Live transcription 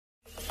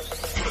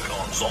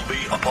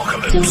Zombie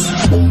apocalypse.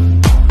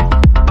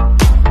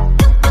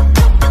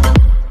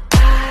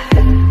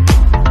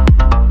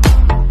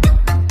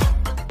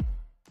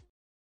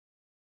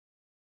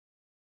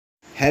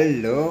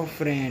 Hello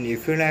friend,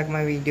 if you like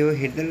my video,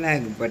 hit the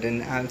like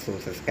button, also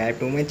subscribe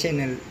to my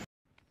channel.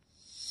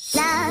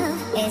 Love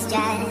is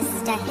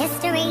just a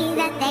history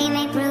that they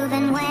may prove,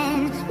 and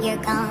when you're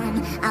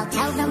gone, I'll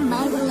tell them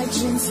my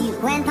religion's you.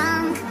 When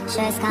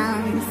punctures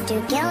comes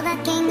to kill the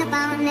king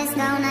upon his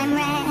throne, I'm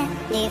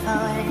ready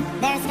for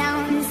their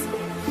stones.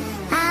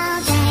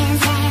 I'll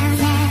dance, dance,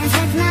 dance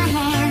with my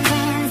hands,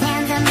 hands,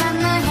 hands above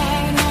my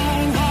head,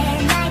 head, head,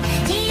 like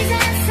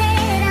Jesus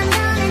said. I'm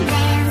gonna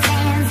dance,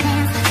 dance,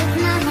 dance with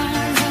my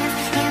hands,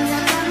 hands, hands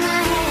above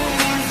my head,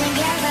 dance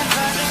together,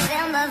 forget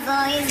him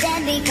before he's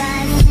dead,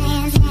 because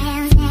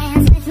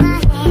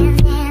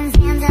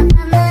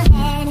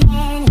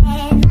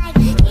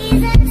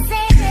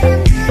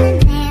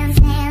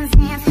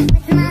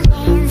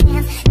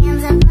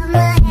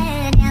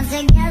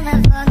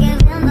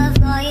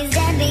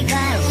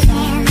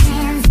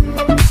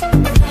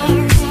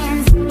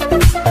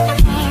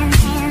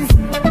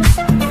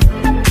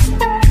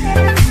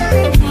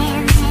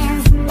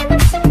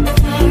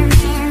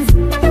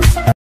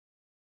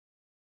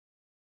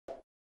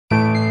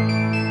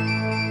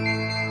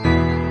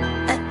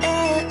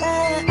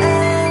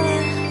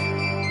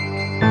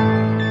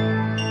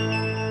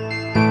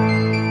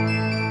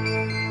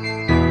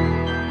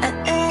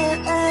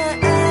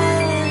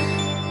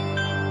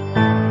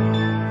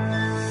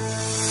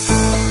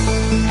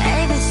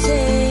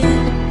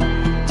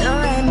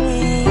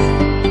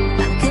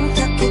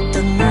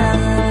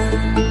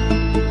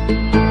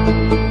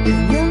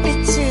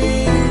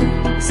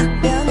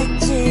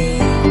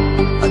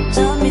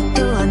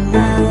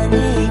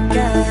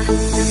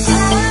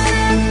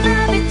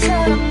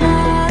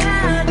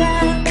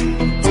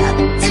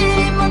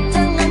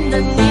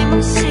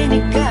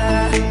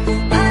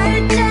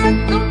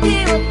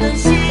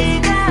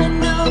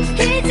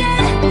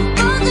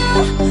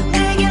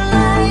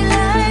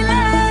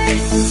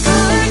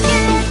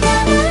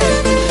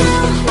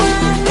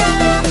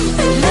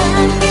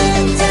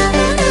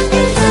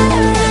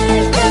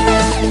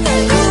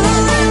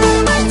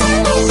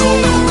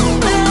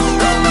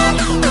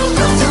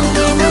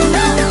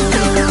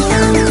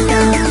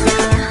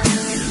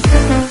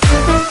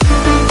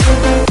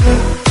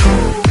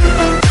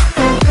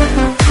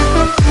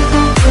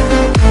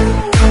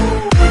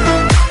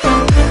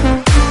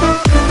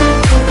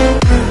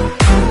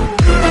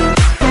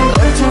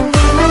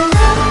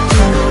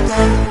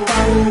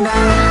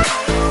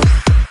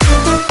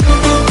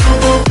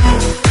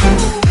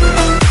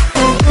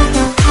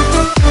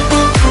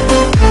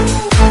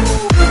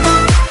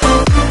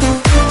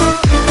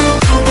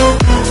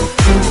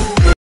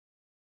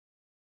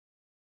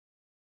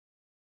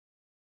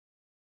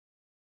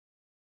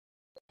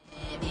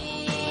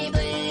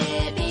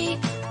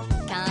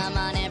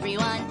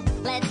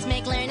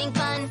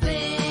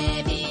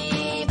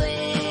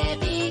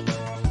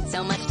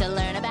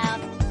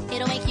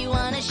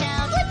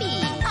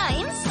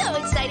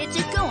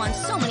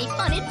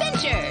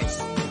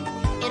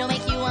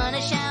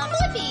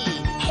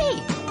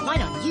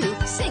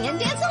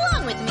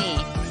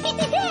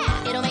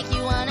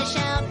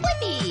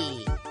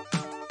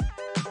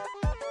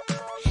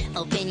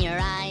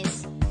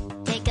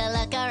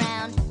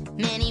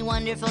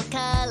wonderful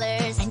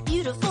colors and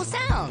beautiful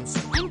sounds.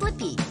 I'm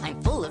Blippi,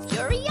 I'm full of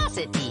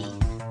curiosity.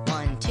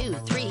 1, 2,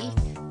 3,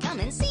 come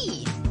and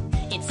see.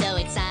 It's so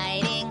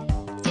exciting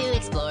to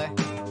explore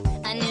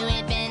a new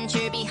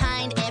adventure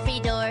behind every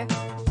door.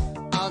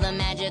 All the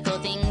magical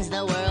things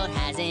the world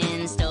has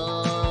in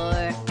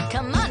store.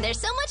 Come on, there's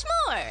so much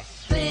more.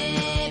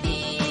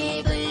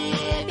 Blippi,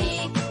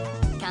 Blippi,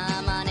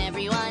 come on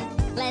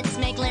everyone, let's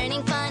make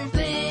learning fun.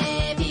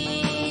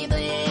 Blippi,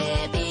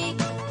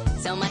 Blippi,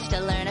 so much to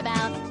learn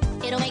about.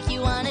 It'll make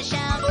you want to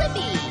shout,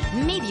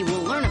 Blippi! Maybe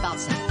we'll learn about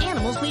some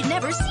animals we've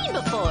never seen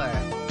before.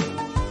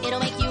 It'll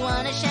make you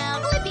want to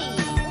shout, Blippi!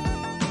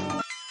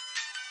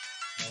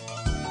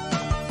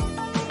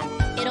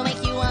 It'll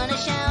make you want to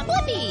shout,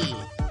 Blippi!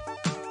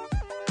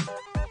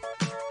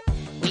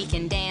 We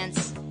can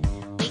dance,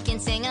 we can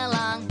sing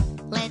along.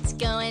 Let's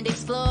go and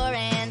explore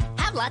and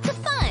have lots of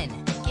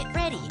fun. Get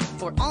ready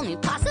for all new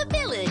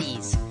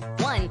possibilities.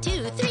 1,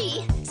 2,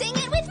 3, sing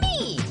it with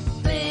me!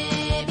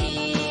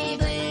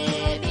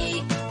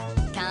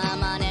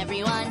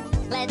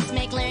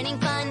 Learning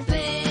fun.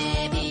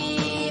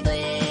 Blippi,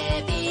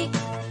 Blippi,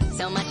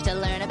 so much to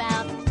learn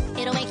about.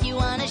 It'll make you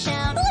want to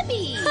shout,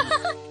 Blippi!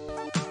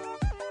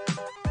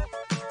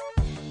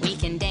 We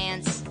can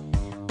dance,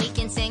 we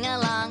can sing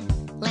along.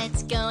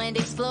 Let's go and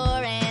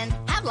explore and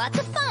have lots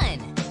of fun.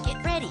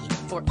 Get ready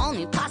for all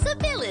new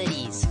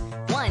possibilities.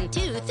 1,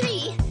 2,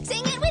 3,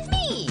 sing it with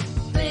me!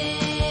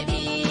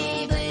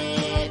 Blippi,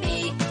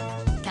 Blippi,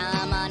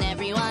 come on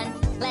everyone,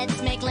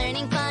 let's make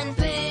learning fun.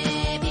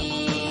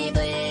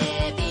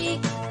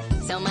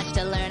 So much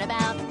to learn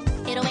about.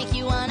 It'll make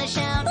you want to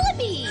shout,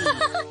 Blippi!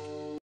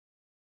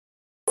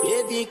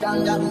 Baby,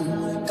 calm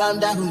down, calm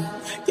down.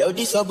 Yo,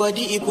 this your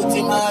body, it put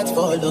him heart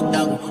for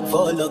lockdown,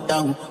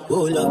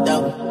 oh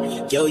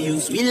lockdown. Yo, you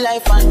sweet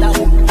life, phantom.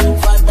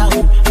 If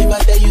I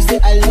tell you say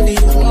I love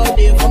you, no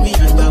day for me,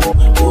 young girl,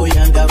 oh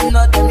young girl.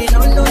 No tell me no,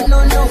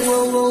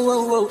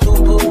 oh.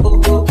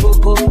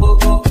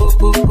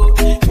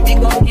 Baby,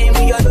 come give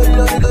me your lo.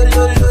 Tell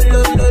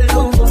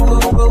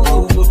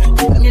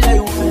me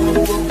like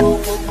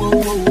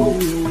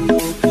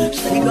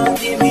Baby, come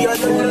give me your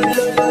lo.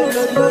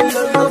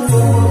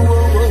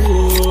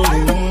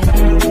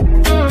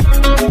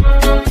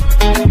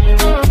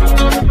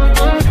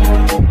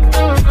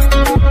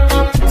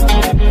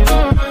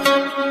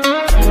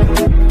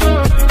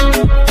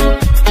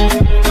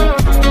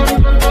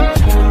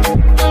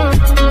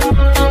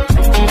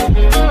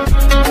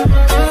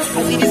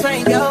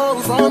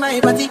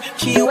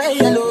 She wear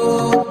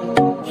yellow.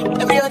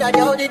 Every other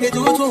girl they do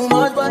too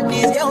much, but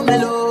this girl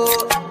mellow.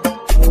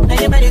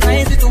 Now you might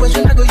find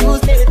situation I go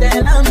use it,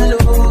 then I'm mellow.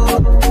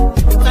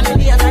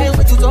 Finally I try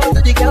to talk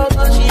to the girl,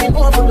 but she ain't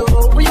over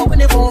low. When you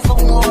gonna go for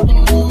one?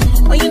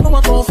 When you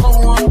gonna go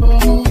for one?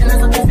 And I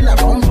start to feel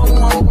like I'm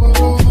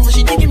one.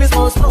 She give me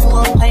small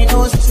one. I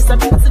know she's a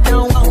bit sit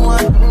down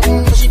one.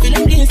 But she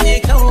feeling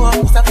insecure.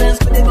 Cause her friends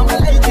but they got my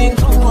lighting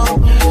come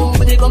on.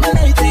 But they got my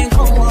lighting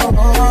come on.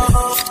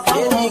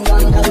 Baby,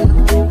 calm down.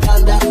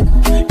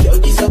 Yo,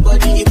 this your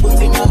body, it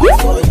put in my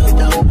heart for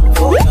lockdown.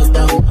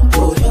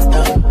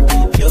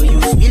 Yo, you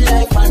feel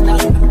like phantom.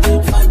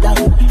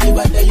 If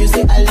I tell you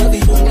say I love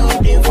you, no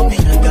day for me,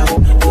 young girl.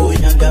 Oh,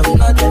 young girl,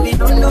 no tell me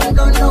no.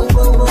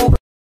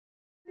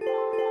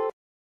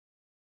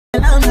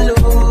 I'm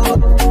low.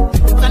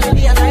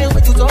 Finally, I try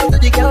to talk to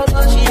the girl,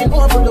 but she ain't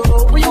over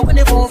low. When you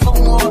gonna go for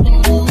one?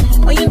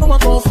 When you gonna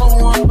go for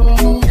one?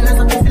 And I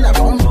start to feel like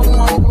I'm.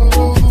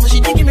 She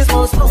give me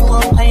small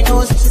one. I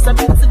know she's a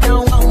bit